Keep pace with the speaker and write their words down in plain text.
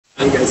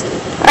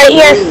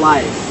here.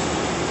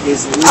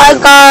 I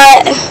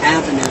got.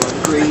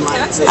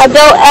 I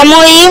built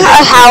Emily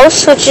a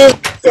house, which is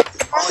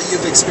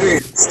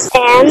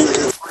and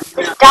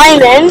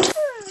diamond,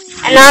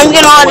 and now I'm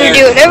gonna let her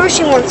do whatever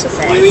she wants with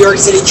it. New York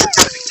City.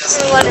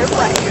 Let her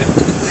play.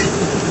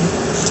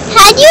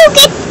 How do you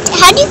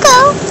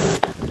go?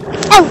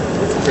 Oh.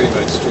 Pretty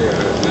much true.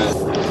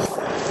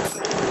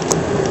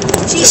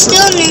 She's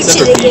still new to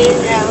the game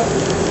now.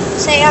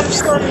 Say I'm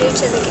still new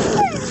to the game.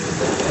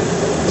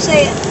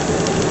 Say it.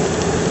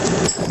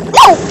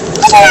 No!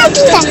 How do I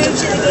do New that? to the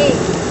game.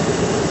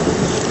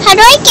 How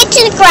do I get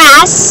to the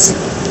grass?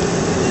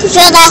 To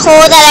fill that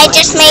hole that I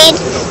just made?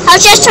 I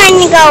was just trying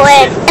to go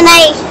in, and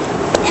I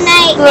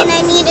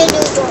need a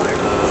new door.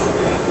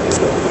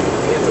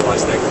 You have to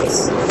watch that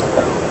because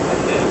and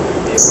then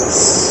it was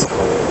so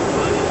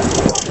funny.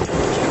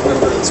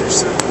 Those are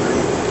so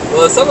funny.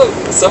 Well, some of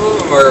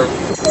them are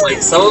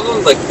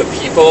like the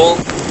people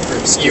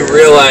you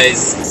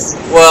realize.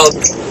 Well,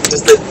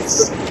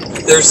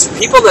 there's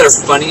people that are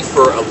funny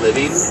for a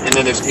living, and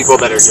then there's people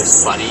that are just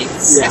funny,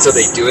 and so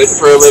they do it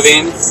for a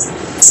living.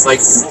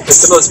 Like,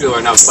 because some of those people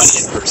are not funny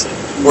in person,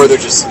 or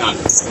they're just not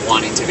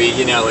wanting to be,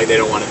 you know, like they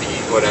don't want to be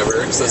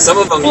whatever. So some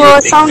of them you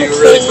think they're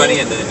really funny,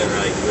 and then you're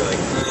like,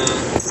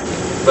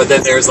 But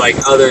then there's like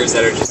others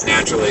that are just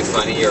naturally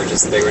funny, or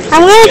just they were just.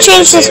 I'm gonna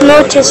change this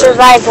mode to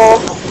survival.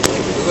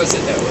 Like, who was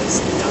it that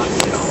was not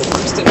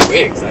Kristen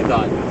Wiggs? I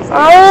thought.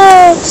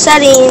 Oh,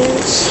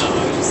 settings. No, I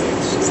was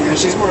just like, Yeah,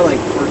 she's more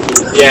like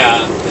quirky.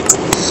 yeah.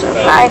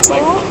 Survival. But,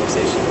 like,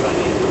 conversation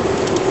funny.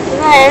 And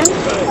then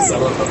But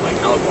some of them,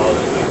 like Alec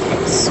Baldwin, like,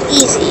 that's so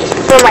easy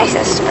for my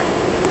sister.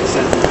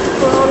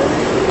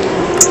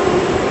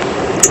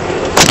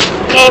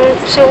 Okay,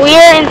 so we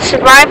are in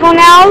survival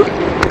now.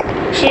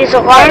 She's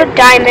a lot of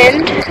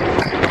diamond,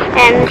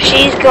 and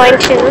she's going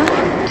to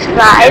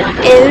survive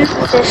in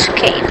this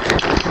cave.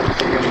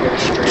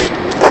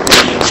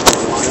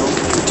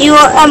 Do you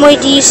want, Emily?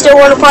 Do you still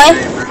want to play?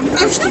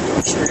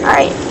 All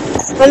right.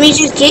 Let me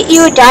just get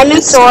you a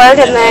diamond sword,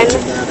 and then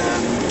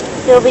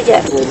you'll be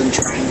good. Golden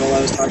triangle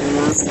I was talking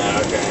about.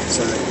 Okay.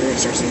 So you're gonna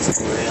start seeing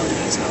some really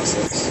nice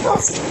houses. Or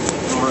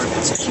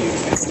that's cute.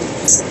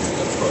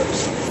 Of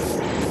course.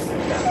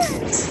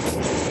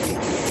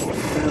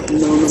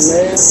 Nothing on the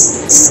left,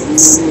 nothing on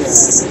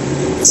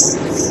the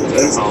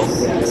That's home.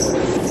 right.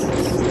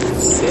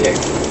 Sick.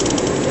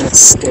 That's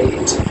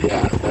state.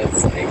 Yeah,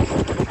 that's like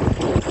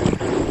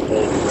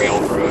old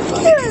railroad,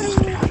 like.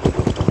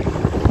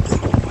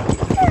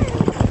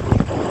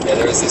 Yeah,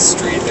 there was this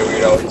street that we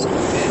would always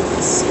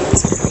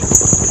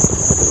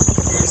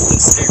There's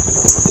this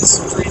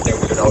street that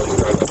we would always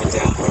drive up and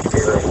down when we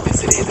were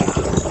visiting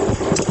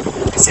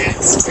his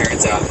aunt's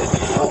parents out in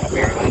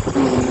Maryland.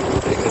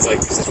 Because like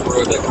there's this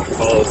road that kind of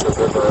follows the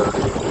river,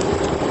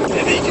 and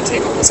then you can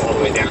take almost all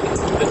the way down to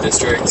the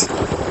district.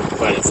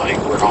 But it's like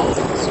where all the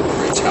super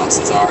rich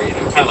houses are, you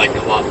know, kind of like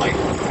a lot like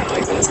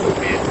this, but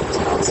man, those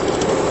houses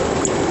were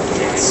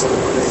giant.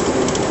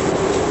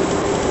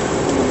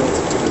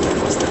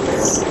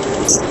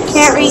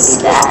 Can't reach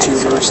that.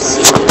 So let's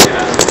see. I'm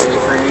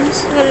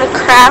gonna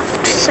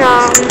craft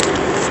some.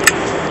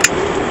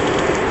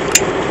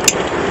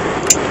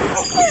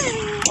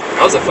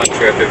 That was a fun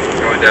trip if you're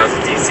going down to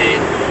DC.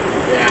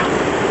 Yeah.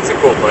 It's a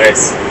cool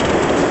place.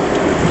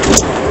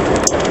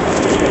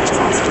 That's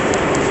awesome.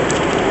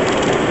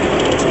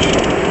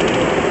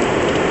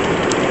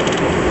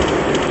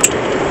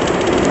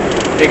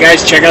 Hey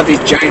guys, check out these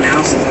giant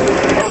houses over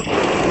there.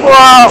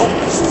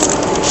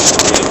 Whoa.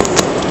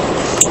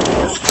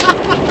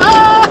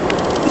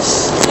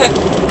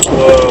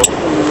 Whoa.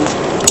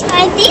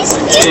 Are these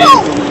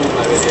people?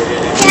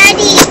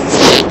 Daddy,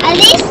 are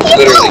these people?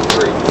 Literally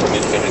through from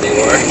Infinity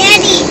War.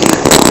 Daddy,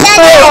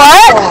 Wait,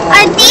 what?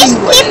 are these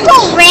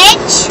people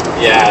rich?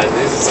 Yeah,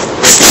 this is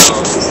some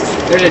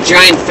There's a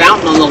giant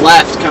fountain on the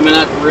left coming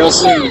up real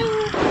soon.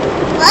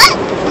 What?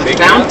 A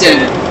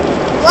fountain.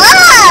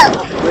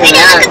 Whoa! Wait,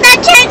 look at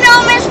that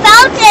ginormous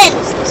fountain.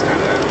 It's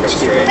kind of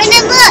frustrating. Wait,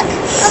 look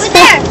over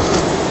there.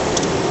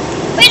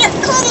 Wait,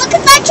 come look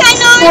at that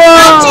ginormous Whoa.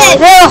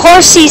 fountain. There are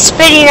horses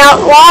spitting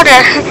out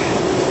water.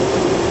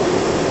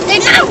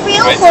 They're not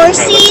real Right,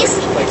 horses. kind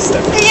of like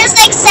stuff. They're just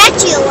like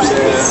statue ones.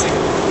 Yeah.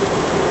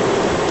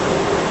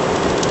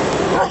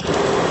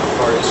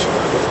 Far as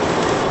Chicago.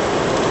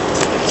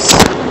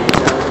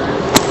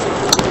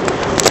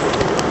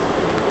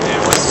 Yeah,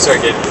 once you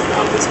start getting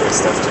out this way,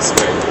 stuff just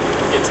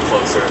gets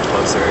closer and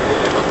closer,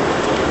 you know.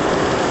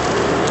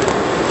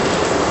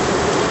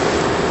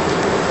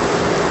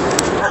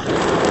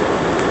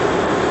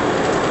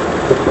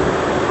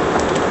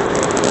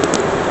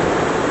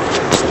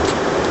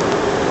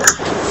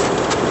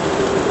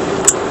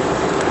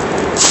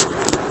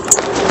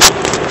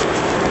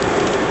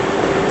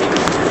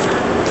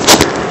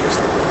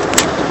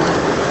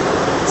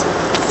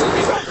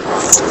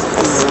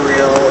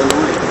 Real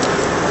annoying.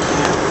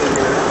 Can't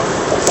figure it out.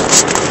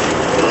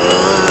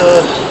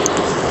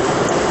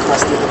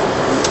 Crusty.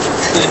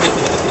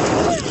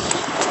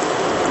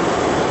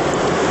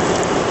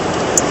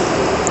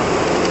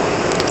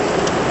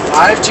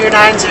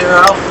 290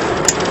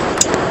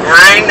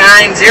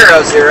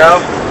 9900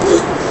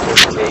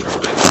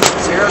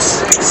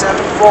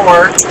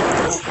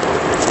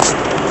 0674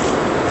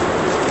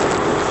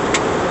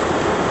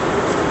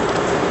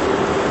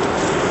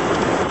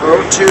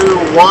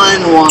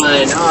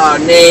 0211. Oh,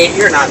 Nate,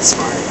 you're not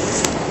smart. I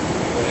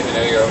don't even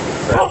know your own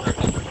crap.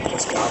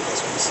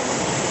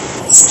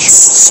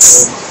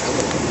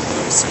 No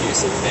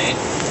excuses, Nate.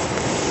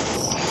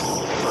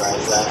 Where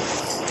is that?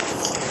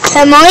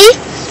 Emily,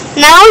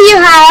 now you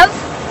have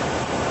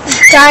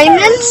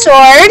diamond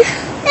sword,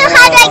 Now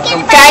how do I get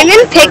it back?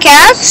 diamond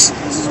pickaxe,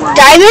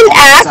 diamond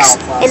axe,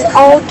 and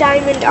all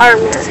diamond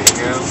armor. There you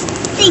go.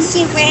 Thank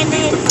you,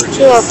 Brandon.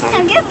 You're welcome.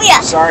 Now give me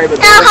a. Sorry, but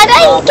Now how do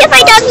I get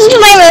my dog into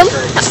my room?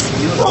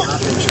 You will not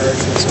be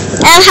charged this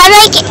year. How do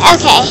I get?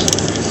 Okay.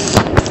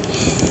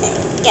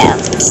 Go.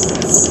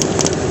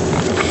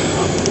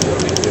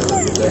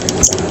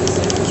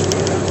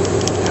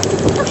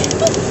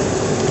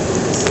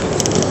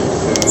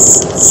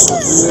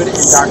 Food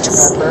and Dr.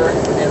 Pepper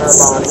in our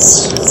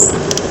bodies.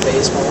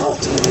 Baseball,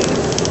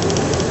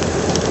 TV.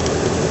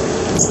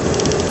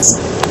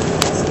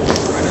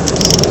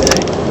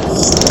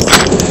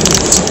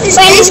 Is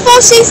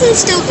baseball season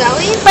still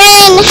going?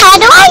 Brandon, how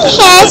do I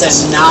hit?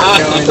 It's not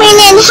going.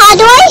 Brandon, how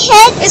do I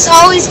hit? It's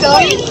always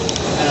going.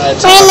 It's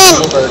Brandon.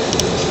 October.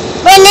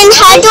 Brandon,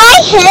 how do I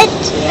hit?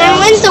 Yeah.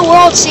 when's the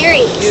World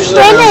Series?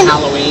 Usually Brandon.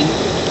 around Halloween.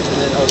 And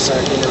then, oh,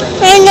 sorry, you're right.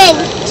 Brandon,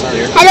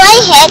 Sorry. how do I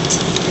hit?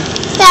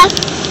 Steph.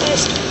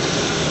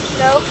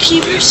 No,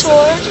 keep your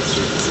sword,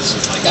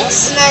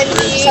 Yes. and then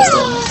you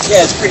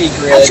Yeah, it's pretty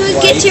grid. actually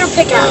get to your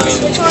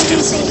pickaxe. Um, Which one do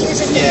you think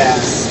is a good? Yeah,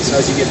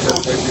 so as you get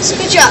further,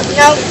 Good job.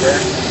 Now,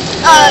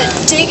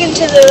 dig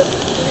into the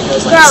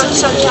ground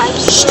sometimes.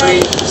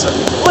 Straight.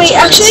 Wait,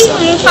 actually,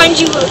 I'm gonna find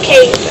you a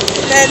cave,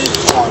 and then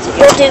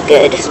you'll do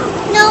good.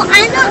 No,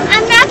 I'm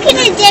not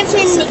gonna dip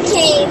in the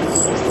cave.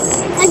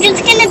 I'm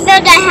just gonna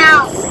build a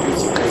house.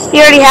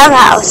 You already have a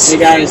house. Hey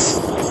guys,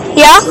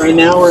 Yeah? right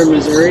now we're in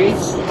Missouri,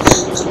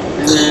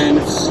 and then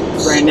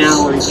right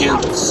now we're in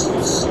Kansas.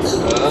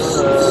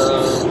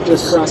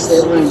 Just crossed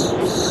state line.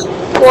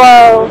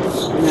 Whoa.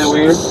 Isn't that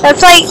weird?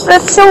 That's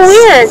so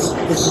weird.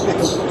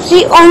 It's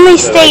the only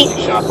So, state. like,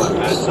 you shop on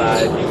that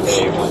side, you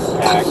pay one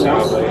tax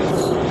probably.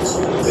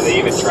 Do they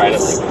even try to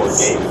like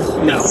coordinate?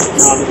 No,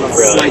 not at all.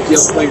 Really? Like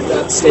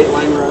that state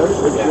line road,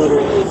 is Yeah.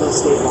 literally the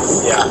state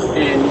line.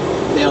 Yeah. And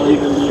they'll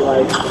even be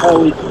like,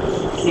 oh,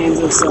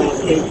 Kansas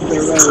paved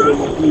their road,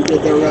 and we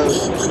did their road.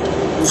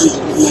 This is a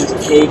nice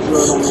paved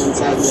road on one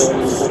side and the other,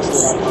 and it's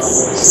actually that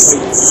obvious.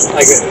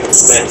 Like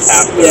then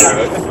half the Yeah.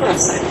 road.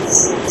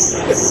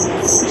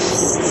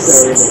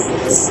 So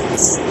ridiculous.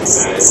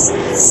 That is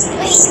weird.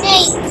 Wait,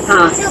 Nate.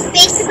 Huh. So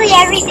basically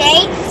every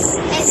day,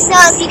 and so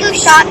if you go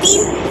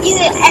shopping,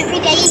 every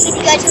day you get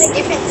to go to a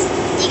different.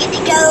 You get to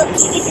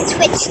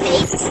switch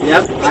states.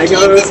 Yep, I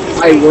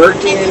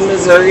work in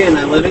Missouri and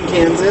I live in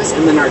Kansas,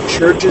 and then our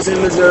church is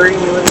in Missouri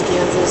and we live in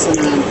Kansas, and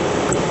then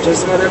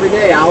just about every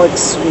day,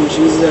 Alex, when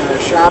she's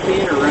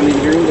shopping or running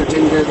errands or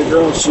taking care of the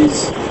girls, she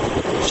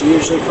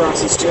usually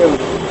crosses too.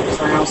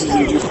 Our house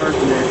isn't too far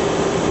from there.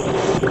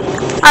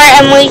 Alright,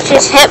 Emily,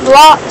 just hit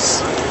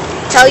blocks.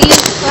 Tell you to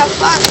have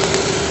fun.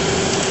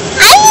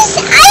 I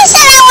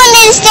said I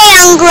wanted to stay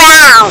on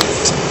ground.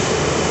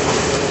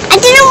 I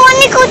didn't want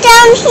to go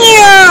down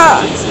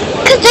here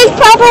because there's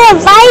probably a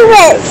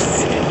virus.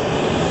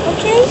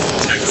 Okay.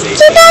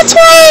 So that's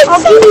why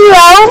I'll give you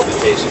out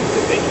Stations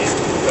that they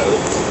can't vote.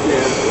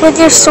 Yeah. with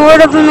your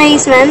sword of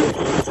amazement.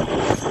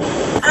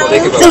 Well, they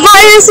could The vote.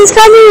 virus is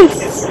coming!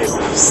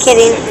 Just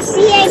Kidding.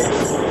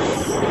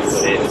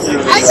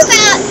 I was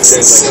about to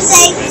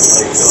say,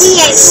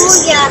 yeah, oh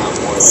yeah.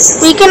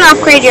 We can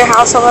upgrade your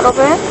house a little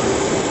bit.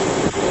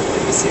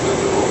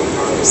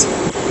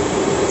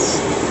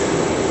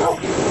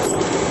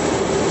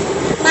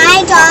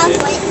 My dog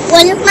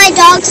one of my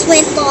dogs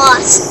went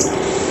lost.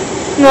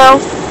 No.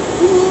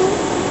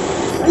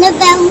 One of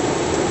them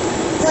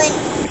went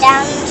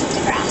down into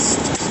the grass.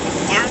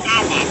 Down.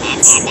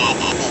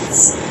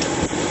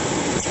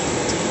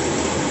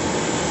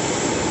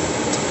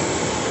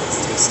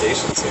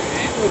 Stations here,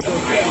 eh?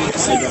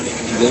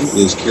 Them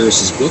is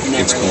Karis's book.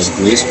 It's called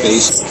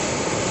Grace-Based.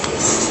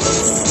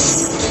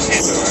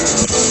 Pandora,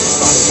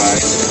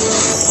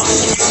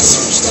 Spotify.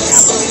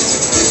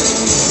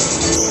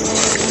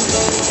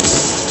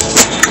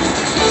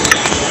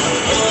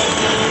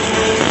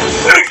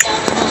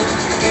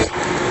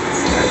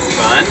 That's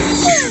fun.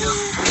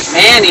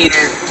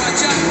 Man-eater.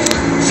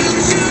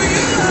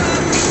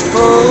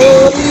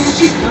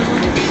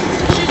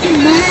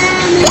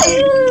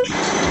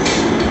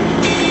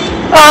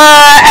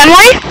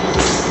 Emily?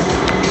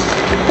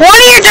 One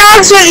of your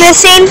dogs went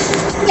missing?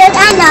 Yes,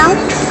 I know.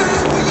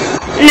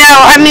 No,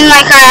 I mean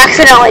like I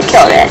accidentally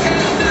killed it.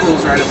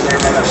 Pool's right up there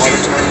by that water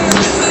tower.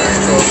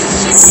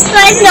 So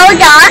I have no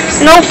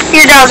dogs. Nope,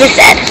 your dog is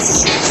dead.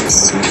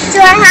 Do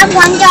I have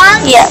one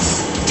dog?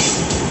 Yes.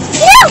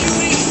 No.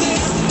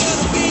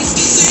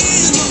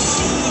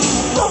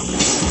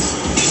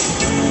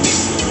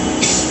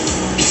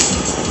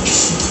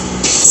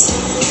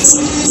 No,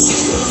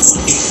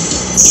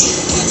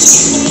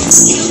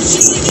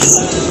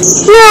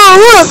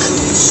 look!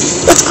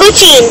 It's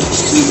glitching!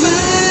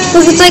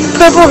 Look, it's like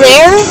purple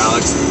there.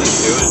 Alex has been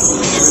doing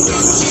in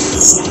Arizona.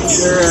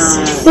 They're,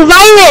 The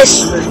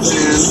virus!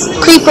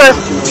 Creeper.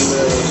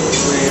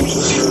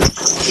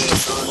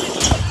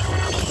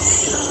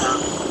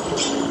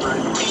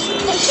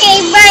 Okay,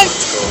 but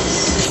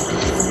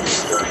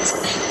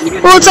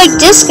Oh, it's like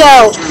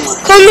disco.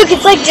 Come look,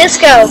 it's like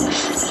disco.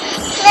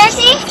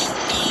 Missy,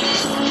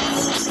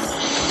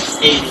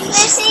 80s.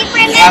 Missy,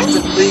 Brendan. After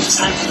the league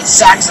time for the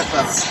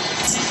saxophone.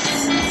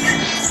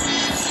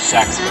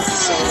 Saxophone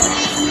solo.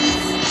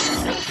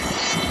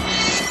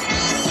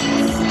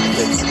 My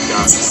kids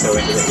got so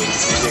into the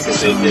 80s music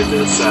because they did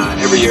this,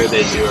 every year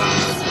they do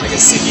like a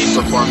singing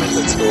performance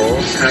at school.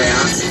 Oh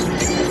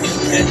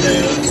yeah. And the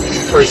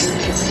first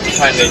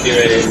time they do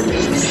it is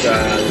the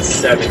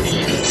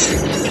 70s.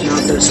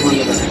 Not this one,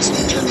 but the next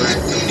one. Turn right.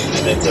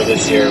 And then so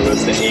this year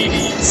was the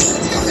 80s,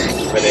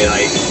 where they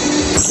like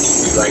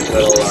do like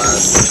little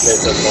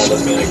bits of all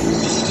those like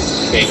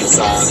famous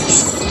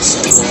songs.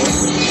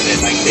 And then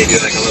like they do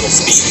like a little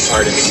speech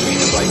part in between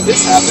of like,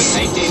 this happened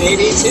in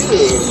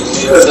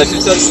 1982. Such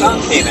and such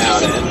song came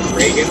out and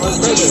Reagan was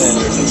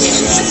president or something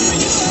like that.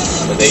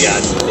 But they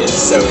got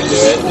so into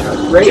it.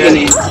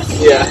 Reagan.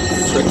 Yeah.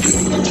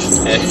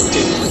 And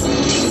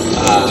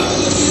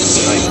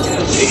like, yeah,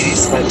 the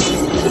 80s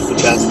is the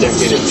best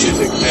decade of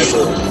music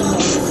ever.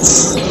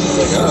 It's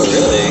like, oh,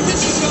 really?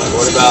 Like,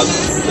 what about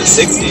the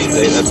 60s?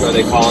 That's why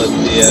they call it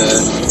the,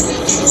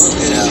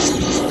 yeah.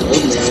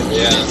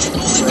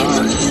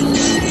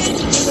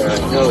 They're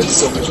like, no, it's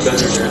so much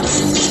better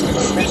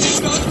now.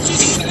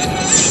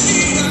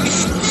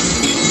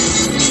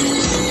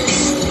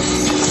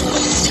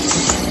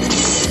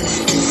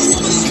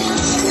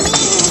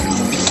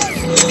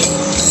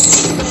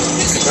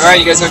 Alright,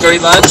 you guys wanna go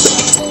eat lunch?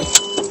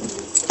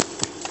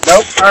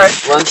 Nope.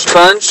 Alright. Lunch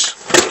bunch?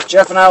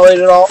 Jeff and I will eat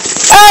it all.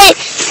 Alright,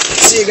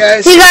 See you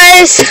guys. see you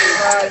guys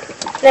Bye.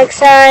 next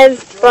time.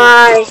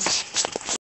 Bye.